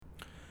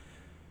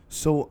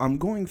So I'm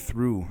going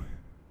through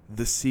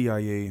the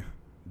CIA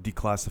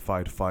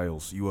declassified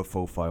files,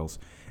 UFO files,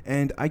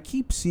 and I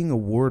keep seeing a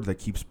word that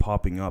keeps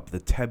popping up, the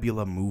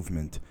Tebula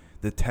movement,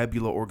 the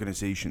Tebula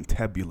organization,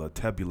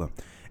 Tebula.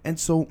 And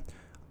so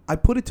I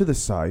put it to the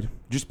side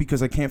just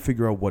because I can't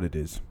figure out what it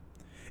is.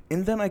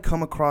 And then I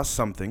come across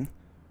something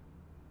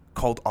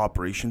called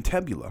Operation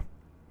Tebula.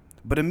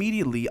 But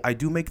immediately, I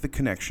do make the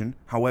connection.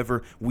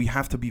 However, we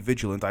have to be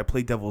vigilant. I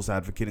play devil's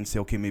advocate and say,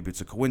 okay, maybe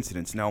it's a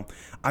coincidence. Now,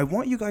 I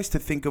want you guys to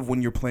think of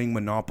when you're playing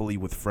Monopoly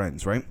with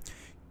friends, right?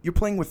 You're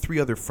playing with 3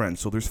 other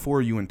friends, so there's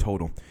 4 of you in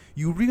total.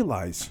 You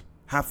realize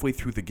halfway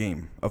through the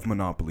game of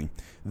Monopoly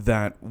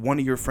that one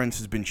of your friends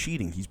has been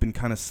cheating. He's been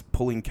kind of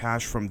pulling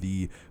cash from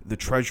the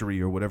treasury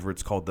or whatever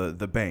it's called,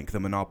 the bank, the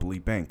Monopoly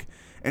bank.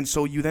 And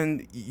so you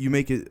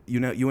make it,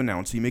 you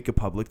announce, you make it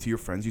public to your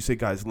friends. You say,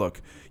 guys,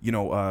 look,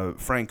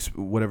 Frank's,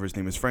 whatever his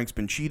name is, Frank's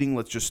been cheating.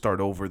 Let's just start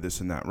over,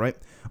 this and that, right?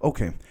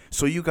 Okay,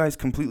 so you guys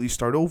completely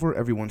start over.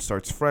 Everyone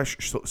starts fresh,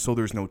 so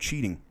there's no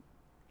cheating.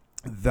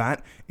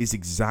 That is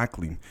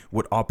exactly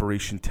what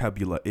Operation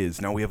Tebula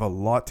is. Now, we have a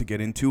lot to get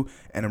into,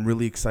 and I'm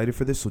really excited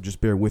for this, so just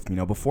bear with me.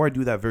 Now, before I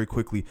do that very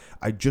quickly,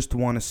 I just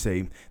want to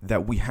say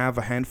that we have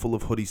a handful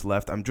of hoodies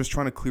left. I'm just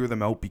trying to clear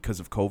them out because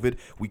of COVID.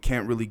 We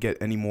can't really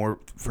get any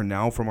more for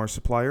now from our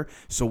supplier,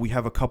 so we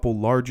have a couple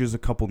larges, a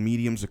couple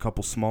mediums, a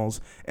couple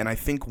smalls, and I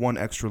think one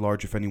extra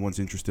large. If anyone's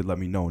interested, let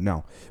me know.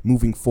 Now,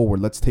 moving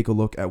forward, let's take a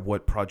look at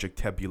what Project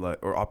Tebula,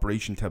 or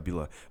Operation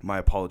Tebula, my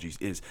apologies,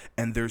 is.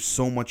 And there's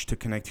so much to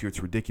connect here,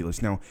 it's ridiculous.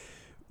 Now,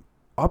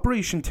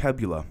 Operation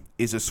Tebula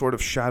is a sort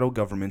of shadow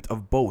government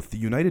of both the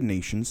United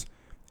Nations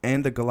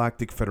and the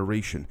Galactic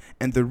Federation.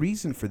 And the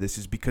reason for this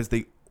is because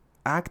they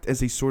act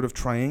as a sort of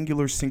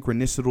triangular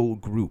synchronicital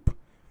group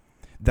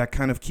that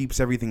kind of keeps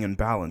everything in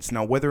balance.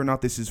 Now, whether or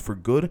not this is for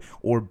good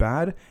or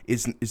bad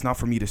is not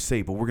for me to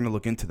say, but we're going to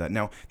look into that.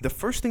 Now, the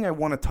first thing I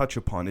want to touch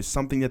upon is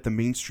something that the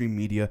mainstream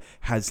media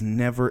has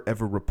never,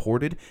 ever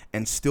reported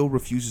and still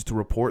refuses to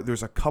report.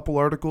 There's a couple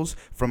articles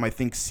from, I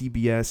think,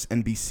 CBS,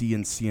 NBC,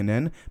 and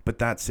CNN, but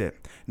that's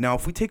it. Now,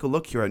 if we take a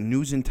look here at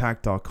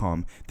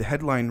newsintact.com, the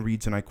headline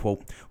reads, and I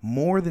quote,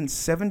 "More than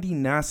 70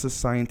 NASA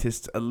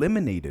scientists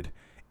eliminated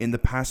in the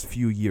past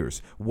few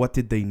years. What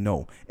did they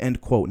know?"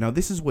 End quote. Now,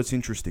 this is what's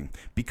interesting,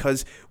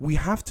 because we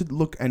have to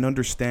look and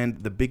understand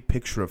the big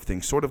picture of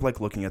things, sort of like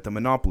looking at the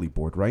Monopoly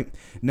board, right?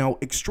 Now,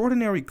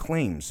 extraordinary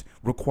claims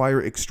require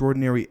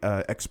extraordinary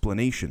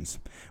explanations.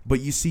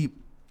 But you see,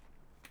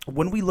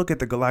 when we look at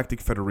the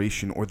Galactic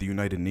Federation, or the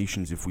United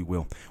Nations, if we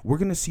will, we're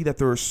going to see that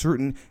there are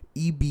certain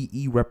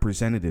E.B.E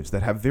representatives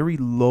that have very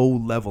low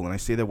level, and I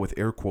say that with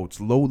air quotes,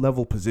 low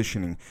level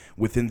positioning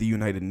within the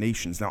United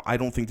Nations. Now, I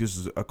don't think this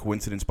is a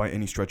coincidence by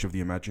any stretch of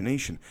the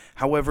imagination.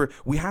 However,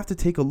 we have to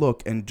take a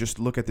look and just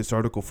look at this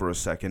article for a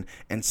second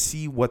and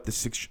see what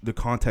the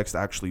context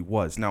actually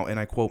was. Now, and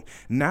I quote,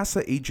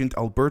 "NASA agent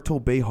Alberto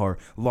Behar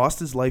lost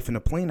his life in a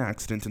plane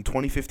accident in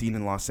 2015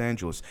 in Los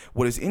Angeles.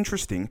 What is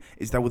interesting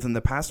is that within the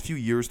past few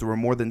years, there were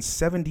more than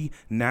 70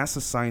 NASA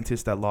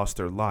scientists that lost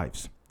their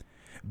lives.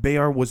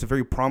 Behar was a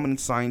very prominent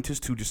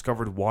scientist who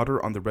discovered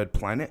water on the red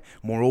planet.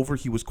 Moreover,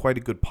 he was quite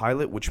a good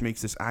pilot, which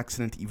makes this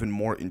accident even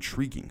more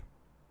intriguing.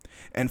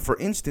 And for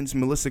instance,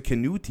 Melissa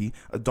Canuti,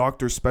 a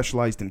doctor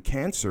specialized in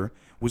cancer,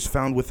 was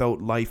found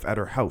without life at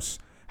her house.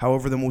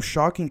 However, the most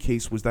shocking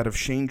case was that of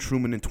Shane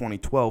Truman in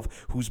 2012,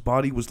 whose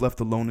body was left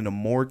alone in a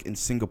morgue in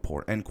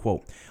Singapore." End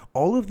quote.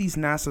 All of these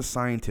NASA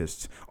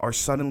scientists are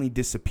suddenly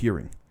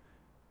disappearing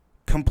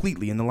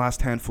completely in the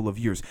last handful of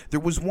years. There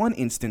was one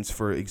instance,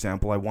 for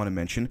example, I want to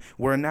mention,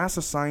 where a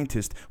NASA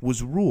scientist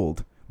was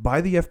ruled by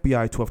the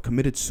FBI to have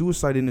committed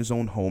suicide in his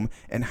own home.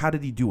 And how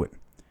did he do it?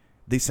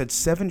 They said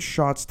 7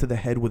 shots to the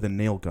head with a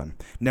nail gun.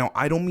 Now,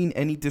 I don't mean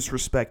any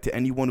disrespect to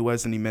anyone who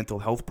has any mental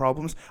health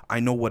problems. I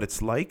know what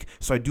it's like,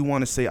 so I do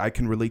want to say I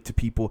can relate to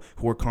people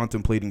who are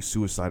contemplating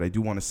suicide. I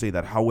do want to say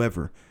that.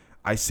 However,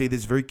 I say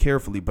this very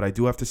carefully, but I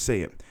do have to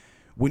say it.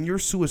 When you're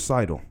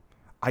suicidal,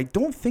 I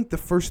don't think the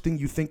first thing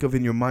you think of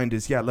in your mind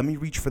is, yeah, let me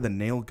reach for the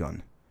nail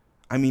gun.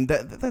 I mean,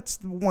 that's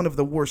one of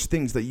the worst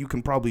things that you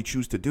can probably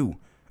choose to do.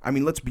 I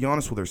mean, let's be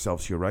honest with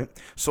ourselves here, right?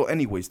 So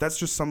anyways, that's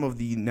just some of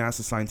the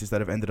NASA scientists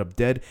that have ended up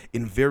dead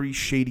in very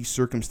shady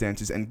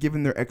circumstances. And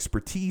given their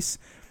expertise,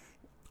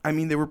 I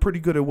mean, they were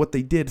pretty good at what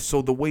they did,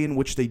 so the way in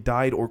which they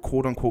died or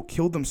quote-unquote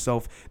killed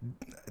themselves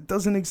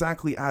doesn't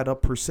exactly add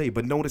up per se.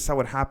 But notice how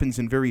it happens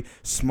in very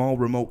small,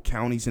 remote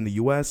counties in the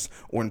U.S.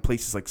 or in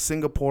places like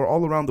Singapore,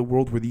 all around the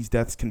world, where these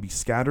deaths can be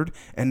scattered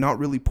and not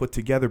really put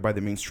together by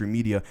the mainstream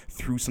media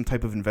through some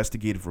type of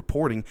investigative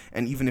reporting.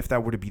 And even if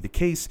that were to be the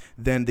case,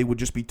 then they would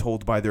just be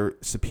told by their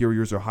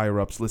superiors or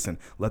higher-ups, listen,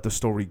 let the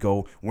story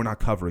go, we're not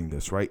covering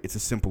this, right? It's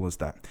as simple as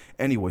that.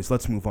 Anyways,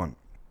 let's move on.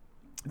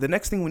 The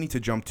next thing we need to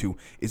jump to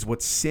is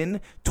what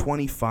SIN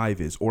 25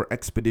 is, or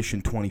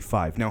Expedition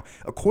 25. Now,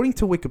 according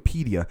to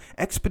Wikipedia,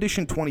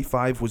 Expedition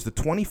 25 was the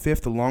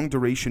 25th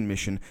long-duration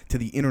mission to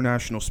the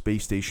International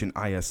Space Station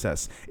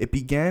ISS. It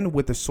began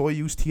with the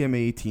Soyuz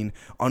TMA-18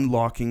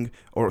 undocking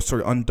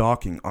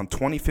on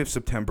 25th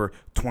September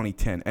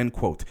 2010. End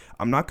quote.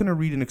 I'm not going to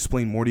read and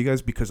explain more to you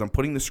guys because I'm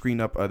putting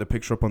the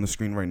picture up on the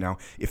screen right now.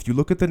 If you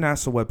look at the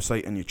NASA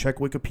website and you check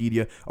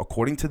Wikipedia,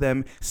 according to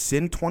them,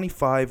 SIN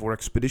 25 or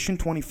Expedition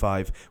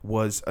 25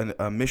 was an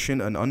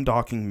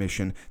undocking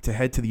mission to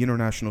head to the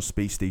International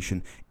Space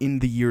Station in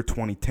the year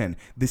 2010.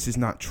 This is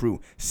not true.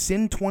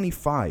 SIN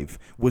 25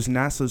 was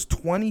NASA's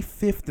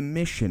 25th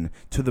mission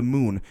to the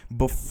moon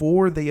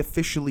before they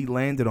officially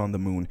landed on the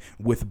moon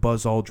with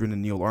Buzz Aldrin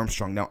and Neil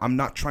Armstrong. Now, I'm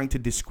not trying to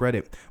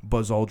discredit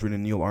Buzz Aldrin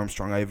and Neil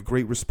Armstrong. I have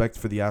great respect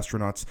for the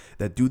astronauts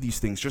that do these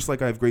things, just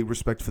like I have great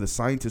respect for the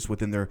scientists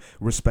within their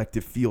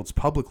respective fields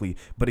publicly.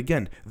 But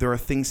again, there are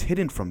things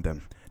hidden from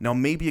them. Now,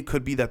 maybe it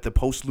could be that the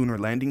post-lunar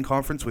landing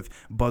conference with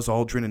Buzz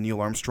Aldrin and Neil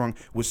Armstrong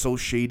was so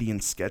shady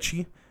and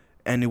sketchy,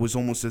 and it was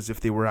almost as if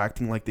they were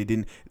acting like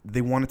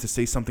they wanted to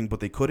say something but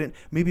they couldn't,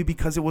 maybe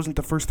because it wasn't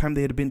the first time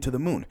they had been to the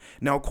moon.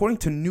 Now, according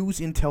to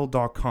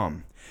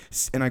newsintel.com,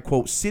 and I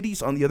quote,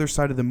 cities on the other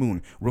side of the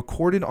moon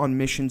recorded on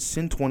mission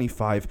SIN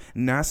 25,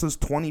 NASA's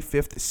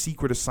 25th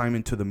secret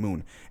assignment to the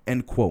moon,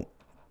 end quote.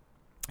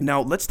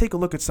 Now, let's take a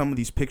look at some of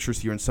these pictures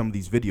here and some of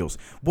these videos.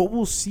 What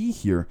we'll see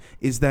here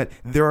is that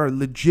there are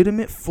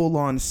legitimate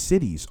full-on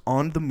cities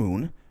on the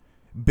moon,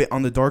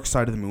 on the dark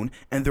side of the moon,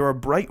 and there are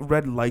bright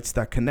red lights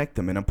that connect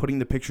them, and I'm putting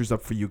the pictures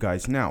up for you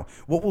guys now.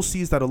 What we'll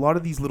see is that a lot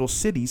of these little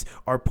cities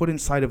are put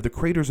inside of the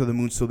craters of the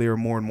moon, so they are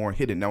more and more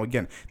hidden. Now,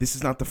 again, this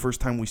is not the first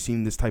time we've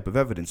seen this type of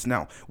evidence.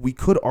 Now, we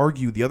could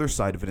argue the other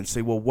side of it and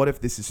say, well, what if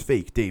this is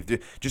fake? Dave,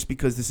 just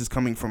because this is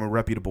coming from a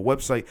reputable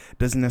website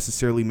doesn't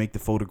necessarily make the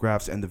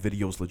photographs and the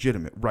videos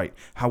legitimate, right?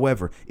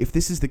 However, if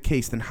this is the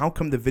case, then how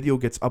come the video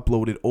gets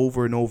uploaded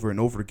over and over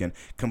and over again,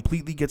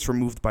 completely gets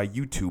removed by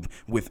YouTube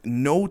with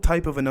no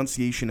type of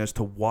enunciation as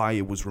to why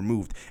it was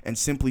removed, and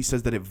simply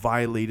says that it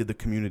violated the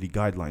community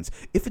guidelines?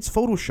 If it's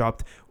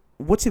photoshopped,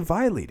 what's it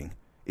violating?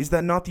 Is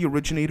that not the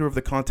originator of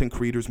the content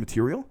creator's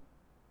material?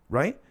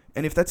 Right?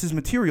 And if that's his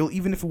material,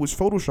 even if it was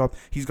photoshopped,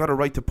 he's got a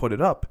right to put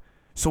it up.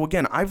 So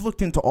again, I've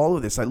looked into all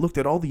of this. I looked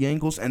at all the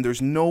angles, and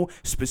there's no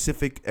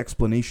specific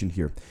explanation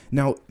here.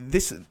 Now,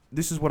 this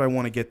is what I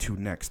want to get to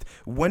next.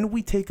 When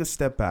we take a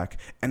step back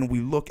and we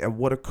look at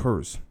what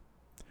occurs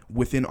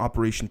within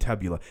Operation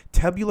Tebula.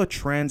 Tebula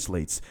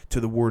translates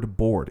to the word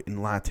board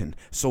in Latin.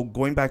 So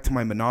going back to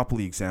my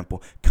Monopoly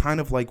example,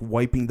 kind of like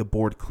wiping the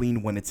board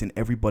clean when it's in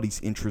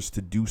everybody's interest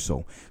to do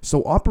so.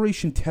 So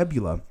Operation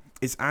Tebula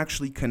is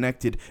actually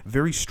connected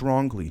very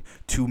strongly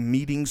to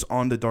meetings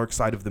on the dark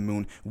side of the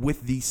moon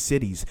with these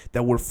cities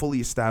that were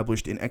fully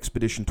established in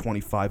Expedition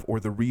 25,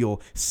 or the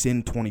real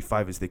SIN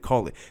 25 as they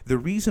call it. The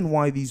reason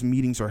why these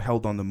meetings are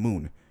held on the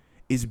moon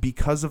is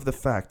because of the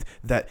fact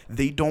that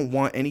they don't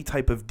want any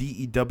type of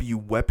DEW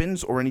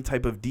weapons or any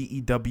type of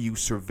DEW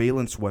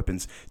surveillance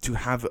weapons to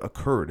have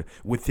occurred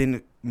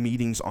within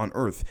meetings on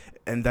Earth.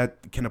 And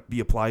that can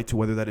be applied to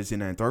whether that is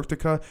in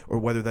Antarctica or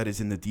whether that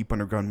is in the deep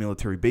underground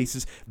military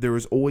bases. There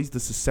is always the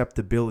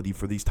susceptibility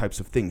for these types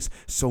of things.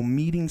 So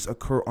meetings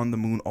occur on the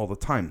moon all the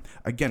time.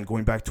 Again,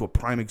 going back to a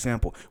prime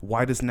example,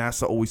 why does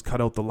NASA always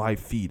cut out the live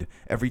feed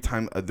every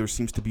time there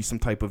seems to be some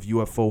type of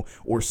UFO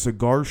or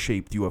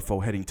cigar-shaped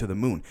UFO heading to the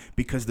moon?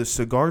 Because the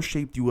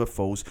cigar-shaped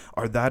UFOs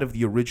are that of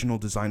the original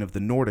design of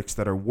the Nordics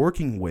that are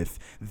working with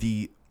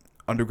the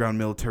underground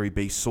military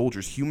base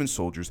soldiers, human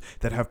soldiers,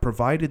 that have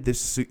provided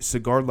this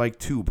cigar-like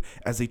tube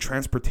as a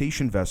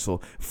transportation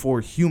vessel for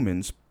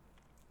humans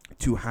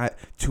to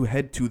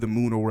head to the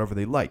moon or wherever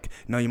they like.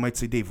 Now you might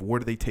say, Dave, where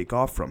do they take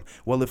off from?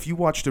 Well, if you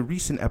watched a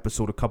recent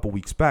episode a couple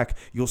weeks back,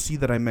 you'll see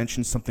that I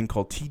mentioned something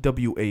called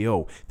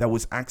TWAO that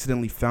was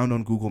accidentally found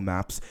on Google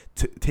Maps,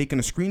 taken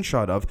a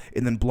screenshot of,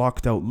 and then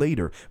blocked out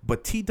later.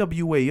 But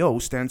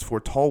TWAO stands for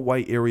Tall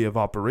White Area of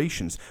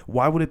Operations.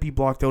 Why would it be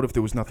blocked out if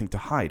there was nothing to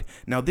hide?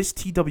 Now this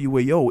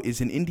TWAO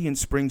is in Indian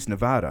Springs,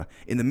 Nevada,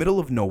 in the middle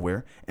of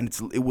nowhere, and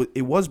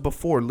it was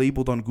before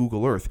labeled on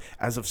Google Earth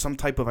as of some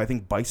type of, I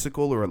think,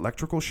 bicycle or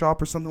electrical shop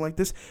or something like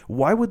this.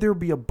 Why would there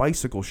be a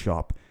bicycle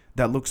shop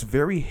that looks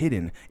very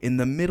hidden in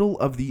the middle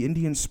of the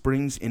Indian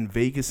Springs in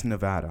Vegas,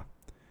 Nevada?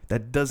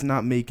 That does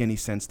not make any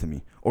sense to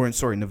me.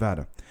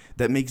 Nevada.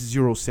 That makes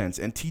zero sense.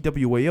 And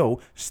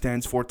TWAO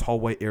stands for Tall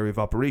White Area of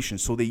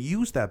Operations. So they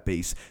use that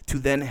base to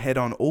then head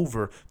on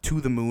over to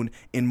the moon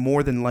in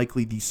more than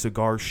likely these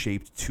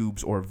cigar-shaped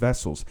tubes or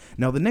vessels.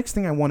 Now, the next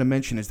thing I want to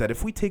mention is that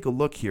if we take a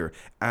look here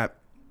at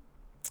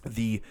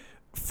a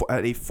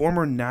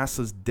former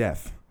NASA's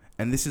death,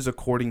 and this is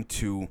according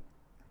to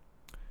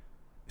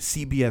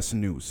CBS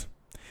News,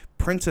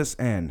 Princess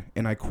Anne,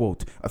 and I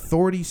quote,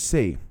 authorities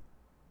say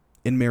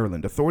a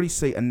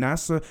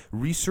NASA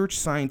research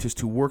scientist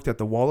who worked at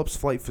the Wallops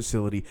Flight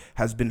Facility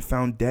has been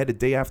found dead a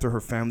day after her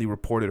family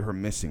reported her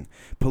missing.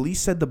 Police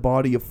said the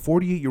body of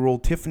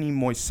 48-year-old Tiffany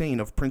Moisane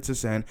of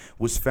Princess Anne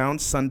was found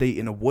Sunday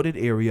in a wooded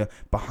area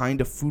behind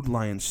a Food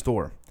Lion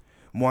store.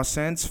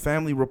 Moissan's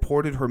family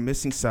reported her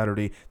missing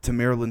Saturday to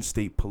Maryland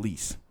State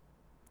Police.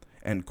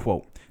 End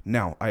quote.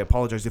 Now, I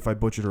apologize if I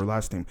butchered her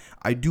last name.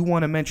 I do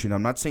want to mention,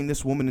 I'm not saying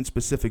this woman in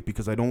specific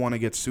because I don't want to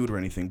get sued or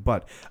anything,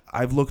 but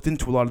I've looked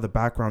into a lot of the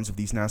backgrounds of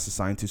these NASA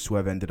scientists who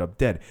have ended up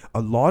dead.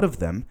 A lot of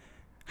them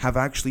have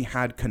actually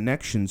had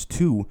connections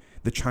to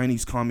the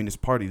Chinese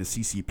Communist Party, the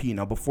CCP.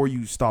 Now, before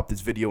you stop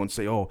this video and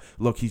say, oh,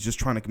 look, he's just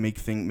trying to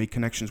make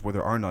connections where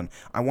there are none,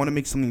 I want to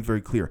make something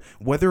very clear.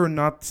 Whether or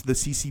not the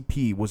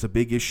CCP was a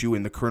big issue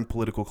in the current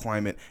political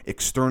climate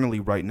externally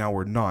right now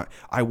or not,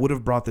 I would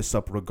have brought this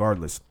up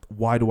regardless.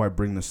 Why do I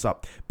bring this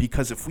up?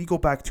 Because if we go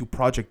back to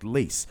Project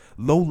LACE,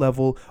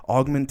 low-level,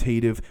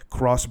 augmentative,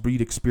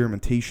 crossbreed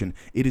experimentation,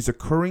 it is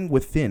occurring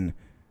within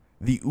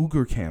the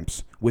Uyghur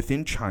camps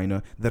within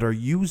China that are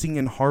using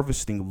and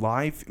harvesting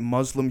live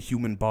Muslim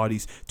human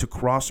bodies to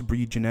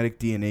crossbreed genetic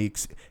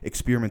DNA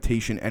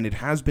experimentation, and it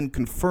has been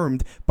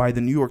confirmed by the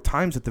New York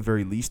Times at the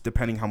very least,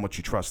 depending how much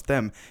you trust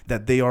them,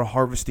 that they are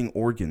harvesting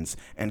organs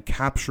and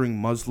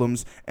capturing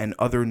Muslims and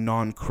other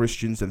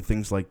non-Christians and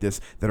things like this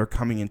that are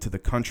coming into the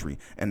country.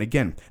 And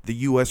again, the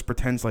U.S.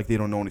 pretends like they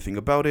don't know anything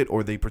about it,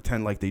 or they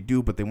pretend like they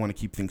do, but they want to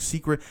keep things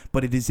secret,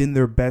 but it is in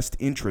their best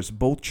interest,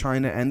 both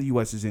China and the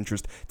U.S.'s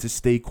interest, to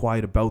stay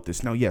quiet about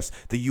this. Now, yes,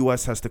 the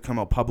U.S. has to come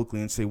out publicly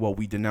and say, well,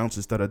 we denounce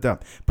this, da-da-da.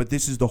 But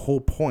this is the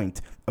whole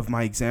point of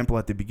my example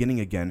at the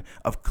beginning again,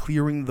 of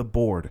clearing the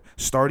board,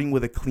 starting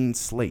with a clean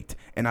slate.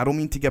 And I don't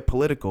mean to get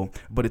political,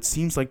 but it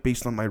seems like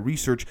based on my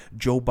research,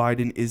 Joe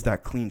Biden is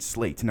that clean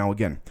slate. Now,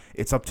 again,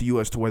 it's up to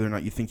you as to whether or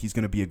not you think he's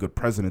going to be a good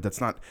president.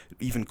 That's not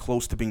even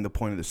close to being the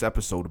point of this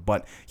episode,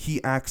 but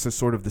he acts as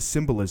sort of the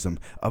symbolism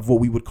of what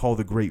we would call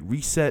the Great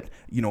Reset,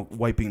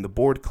 wiping the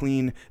board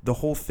clean, the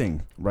whole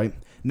thing, right?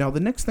 Now,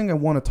 the next thing I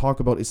want to talk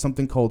about is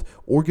something called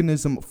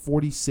Organism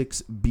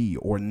 46B,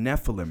 or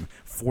Nephilim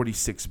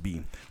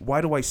 46B.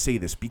 Why do I say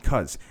this?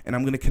 Because, and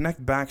I'm going to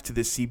connect back to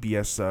this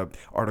CBS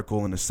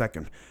article in a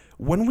second.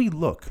 When we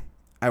look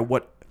at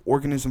what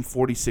Organism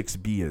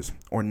 46B is,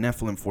 or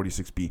Nephilim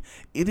 46B,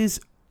 it is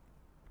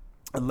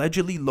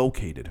allegedly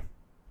located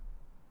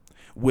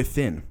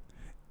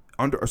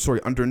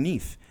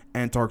underneath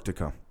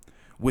Antarctica,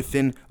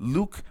 within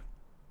Lake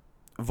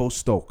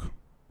Vostok,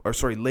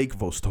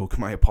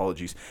 my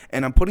apologies.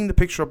 And I'm putting the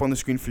picture up on the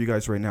screen for you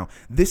guys right now.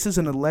 This is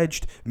an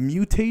alleged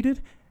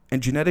mutated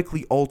and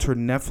genetically altered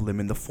Nephilim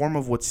in the form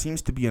of what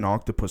seems to be an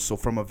octopus. So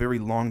from a very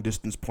long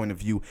distance point of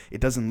view,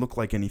 it doesn't look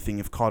like anything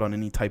if caught on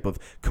any type of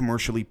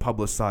commercially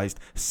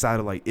publicized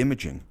satellite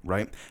imaging,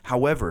 right?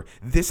 However,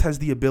 this has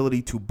the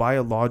ability to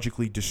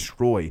biologically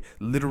destroy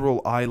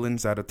literal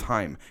islands at a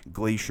time,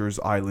 glaciers,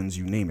 islands,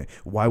 you name it.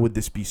 Why would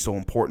this be so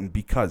important?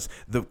 Because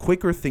the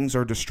quicker things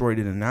are destroyed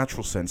in a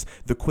natural sense,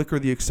 the quicker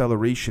the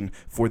acceleration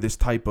for this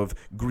type of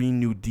Green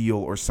New Deal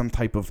or some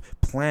type of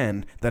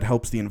plan that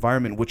helps the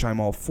environment, which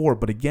I'm all for.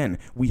 But again,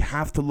 we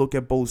have to look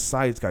at both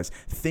sides, guys.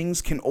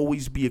 Things can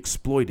always be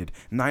exploited.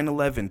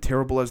 9/11,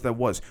 terrible as that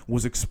was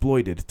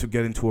exploited to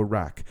get into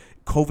Iraq.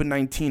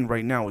 COVID-19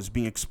 right now is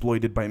being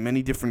exploited by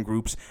many different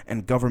groups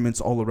and governments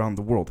all around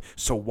the world.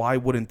 So why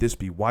wouldn't this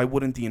be? Why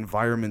wouldn't the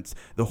environment,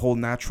 the whole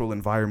natural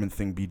environment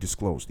thing be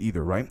disclosed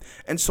either, right?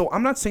 And so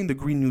I'm not saying the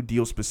Green New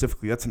Deal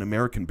specifically, that's an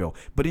American bill,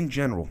 but in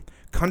general,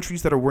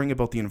 countries that are worrying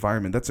about the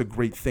environment, that's a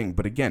great thing.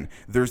 But again,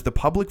 there's the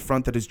public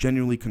front that is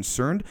genuinely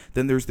concerned,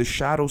 then there's the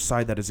shadow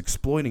side that is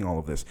exploiting all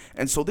of this.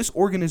 And so this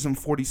Organism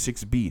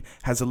 46B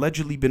has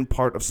allegedly been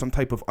part of some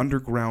type of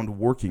underground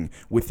working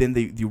within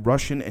the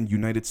Russian and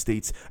United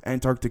States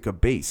Antarctica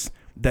base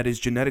that is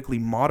genetically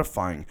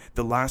modifying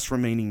the last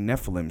remaining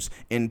Nephilims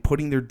and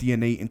putting their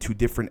DNA into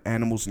different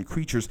animals and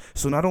creatures.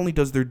 So not only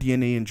does their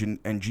DNA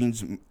and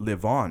genes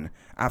live on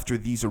after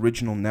these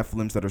original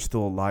Nephilims that are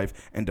still alive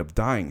end up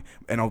dying,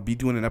 and I'll be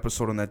doing an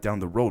episode on that down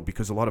the road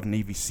because a lot of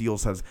Navy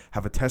SEALs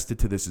have attested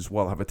to this as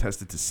well, have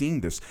attested to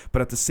seeing this.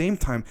 But at the same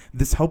time,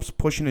 this helps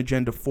push an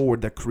agenda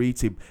forward that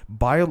creates a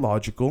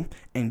biological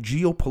and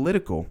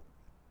geopolitical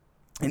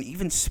and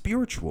even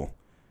spiritual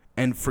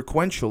and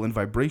frequential and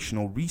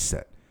vibrational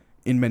reset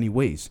in many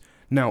ways.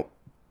 Now,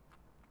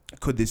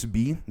 could this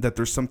be that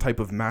there's some type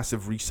of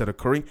massive reset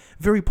occurring?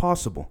 Very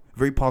possible.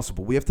 Very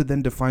possible. We have to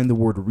then define the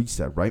word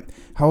reset, right?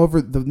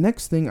 However, the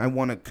next thing I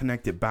want to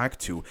connect it back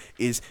to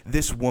is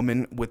this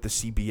woman with the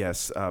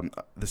CBS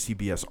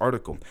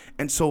article.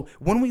 And so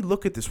when we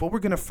look at this, what we're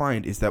going to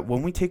find is that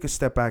when we take a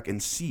step back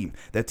and see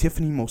that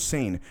Tiffany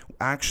Moussain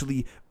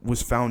actually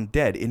was found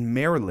dead in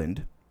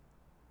Maryland,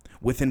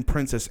 within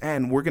Princess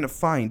Anne, we're going to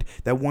find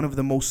that one of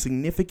the most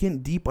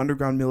significant deep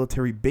underground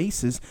military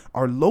bases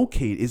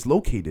is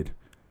located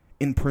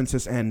in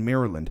Princess Anne,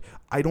 Maryland.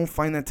 I don't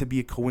find that to be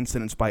a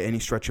coincidence by any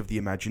stretch of the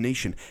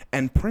imagination.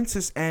 And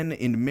Princess Anne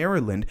in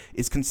Maryland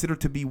is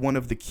considered to be one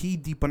of the key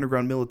deep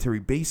underground military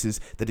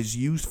bases that is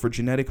used for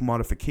genetic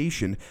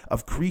modification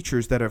of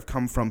creatures that have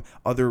come from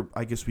other,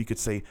 I guess we could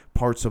say,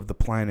 parts of the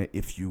planet,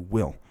 if you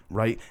will.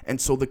 Right? And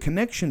so the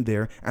connection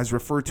there, as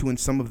referred to in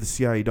some of the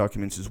CIA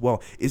documents as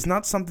well, is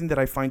not something that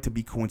I find to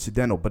be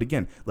coincidental. But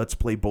again, let's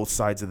play both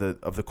sides of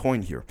the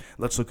coin here.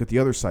 Let's look at the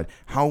other side.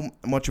 How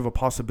much of a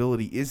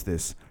possibility is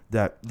this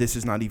that this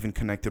is not even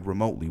connected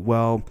remotely.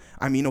 Well,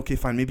 I mean, okay,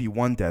 fine, maybe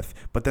one death,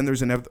 but then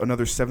there's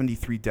another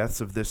 73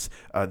 deaths of this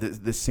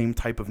same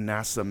type of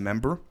NASA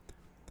member,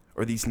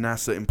 or these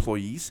NASA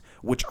employees,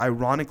 which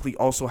ironically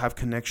also have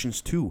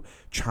connections to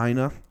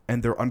China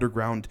and their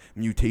underground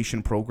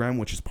mutation program,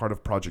 which is part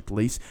of Project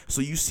LACE.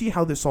 So you see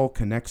how this all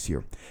connects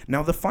here.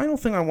 Now, the final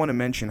thing I want to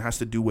mention has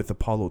to do with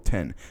Apollo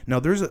 10. Now,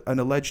 there's an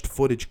alleged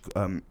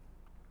an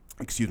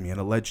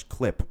alleged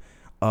clip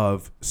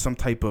of some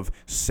type of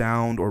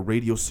sound or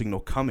radio signal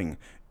coming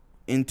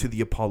into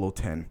the Apollo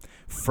 10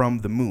 from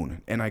the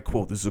moon. And I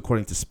quote, this is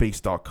according to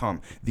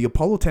space.com. The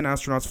Apollo 10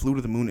 astronauts flew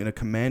to the moon in a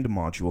command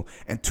module,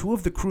 and 2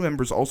 of the crew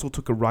members also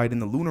took a ride in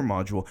the lunar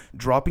module,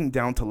 dropping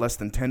down to less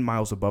than 10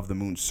 miles above the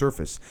moon's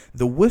surface.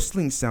 The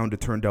whistling sound,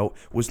 it turned out,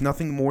 was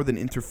nothing more than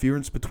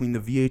interference between the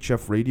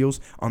VHF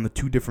radios on the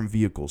 2 different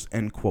vehicles,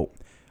 end quote.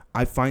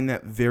 I find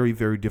that very,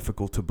 very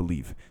difficult to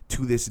believe.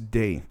 To this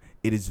day,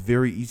 it is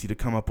very easy to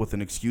come up with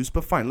an excuse,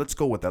 but fine, let's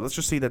go with that. Let's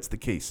just say that's the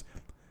case.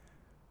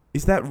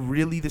 Is that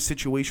really the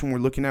situation we're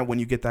looking at when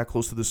you get that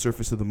close to the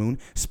surface of the moon?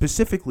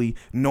 Specifically,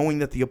 knowing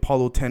that the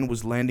Apollo 10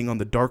 was landing on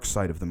the dark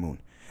side of the moon.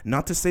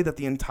 Not to say that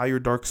the entire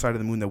dark side of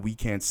the moon that we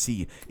can't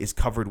see is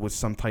covered with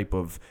some type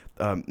of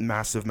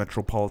massive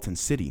metropolitan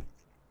city.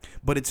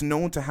 But it's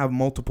known to have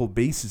multiple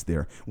bases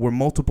there, where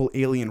multiple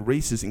alien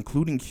races,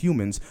 including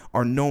humans,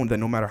 are known that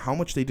no matter how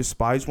much they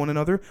despise one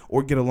another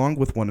or get along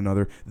with one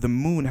another, the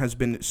moon has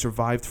been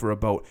survived for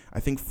about, I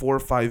think, 4 or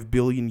 5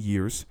 billion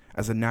years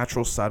as a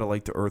natural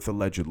satellite to Earth,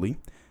 allegedly.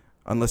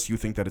 Unless you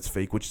think that it's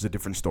fake, which is a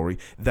different story,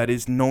 that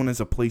is known as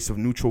a place of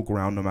neutral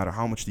ground no matter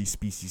how much these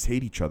species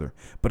hate each other.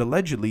 But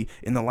allegedly,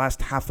 in the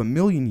last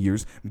 500,000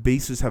 years,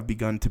 bases have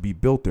begun to be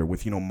built there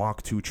with,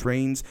 Mach 2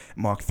 trains,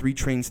 Mach 3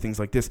 trains, things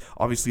like this.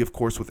 Obviously, of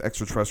course, with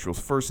extraterrestrials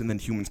first and then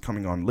humans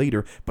coming on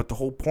later. But the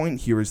whole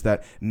point here is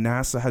that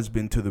NASA has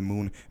been to the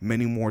moon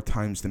many more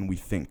times than we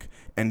think.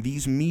 And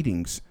these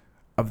meetings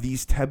of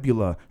these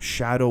Tebula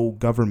shadow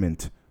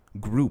government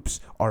groups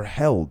are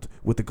held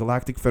with the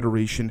Galactic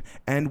Federation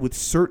and with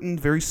certain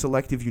very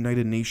selective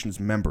United Nations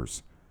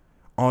members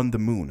on the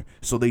moon,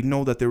 so they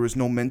know that there is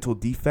no mental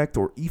defect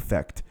or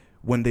effect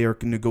when they are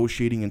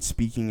negotiating and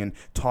speaking and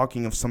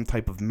talking of some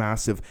type of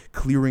massive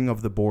clearing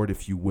of the board,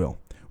 if you will,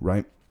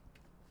 right?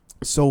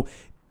 So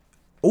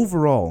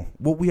overall,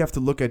 what we have to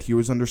look at here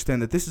is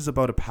understand that this is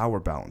about a power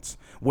balance.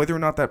 Whether or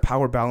not that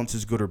power balance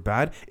is good or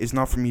bad is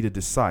not for me to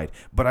decide.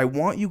 But I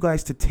want you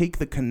guys to take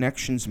the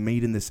connections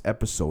made in this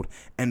episode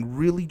and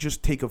really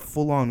just take a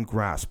full-on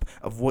grasp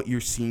of what you're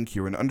seeing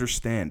here and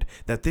understand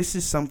that this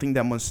is something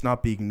that must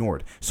not be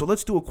ignored. So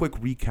let's do a quick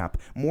recap.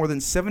 More than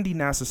 70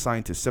 NASA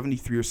scientists,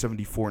 73 or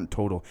 74 in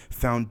total,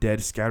 found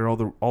dead, scattered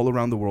all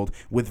around the world,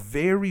 with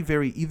very,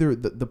 very either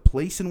the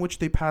place in which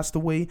they passed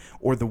away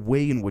or the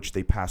way in which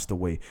they passed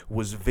away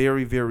was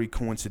very, very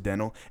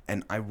coincidental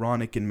and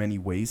ironic in many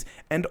ways,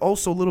 and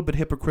also a little bit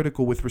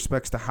hypocritical with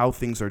respects to how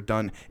things are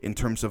done in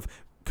terms of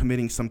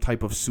committing some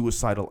type of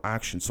suicidal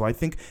action. So I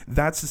think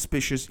that's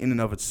suspicious in and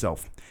of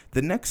itself.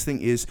 The next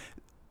thing is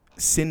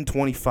SIN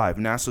 25,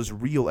 NASA's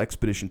real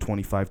Expedition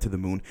 25 to the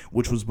moon,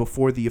 which was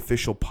before the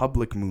official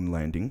public moon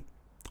landing.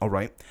 All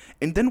right.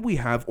 And then we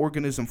have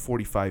Organism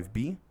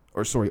 46B,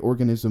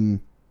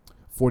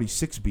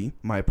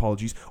 my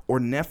apologies, or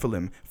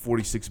Nephilim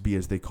 46B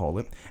as they call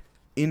it,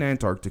 in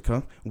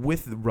Antarctica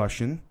with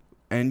Russian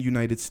and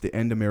United States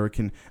and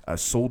American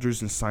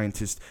soldiers and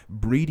scientists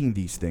breeding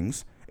these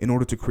things in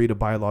order to create a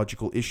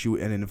biological issue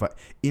and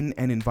in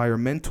an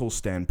environmental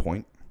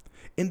standpoint.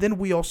 And then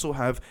we also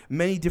have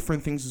many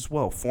different things as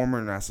well.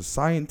 Former NASA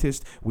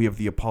scientists, we have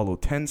the Apollo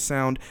 10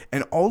 sound,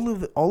 and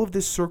all of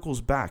this circles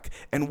back.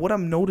 And what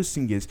I'm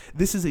noticing is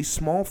this is a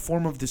small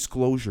form of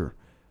disclosure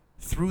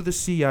through the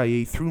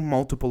CIA, through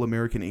multiple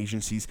American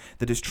agencies,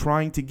 that is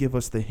trying to give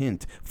us the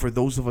hint for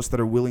those of us that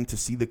are willing to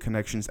see the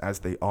connections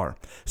as they are.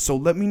 So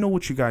let me know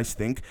what you guys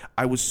think.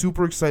 I was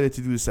super excited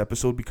to do this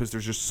episode because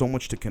there's just so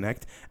much to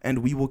connect,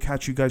 and we will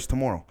catch you guys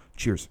tomorrow.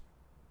 Cheers.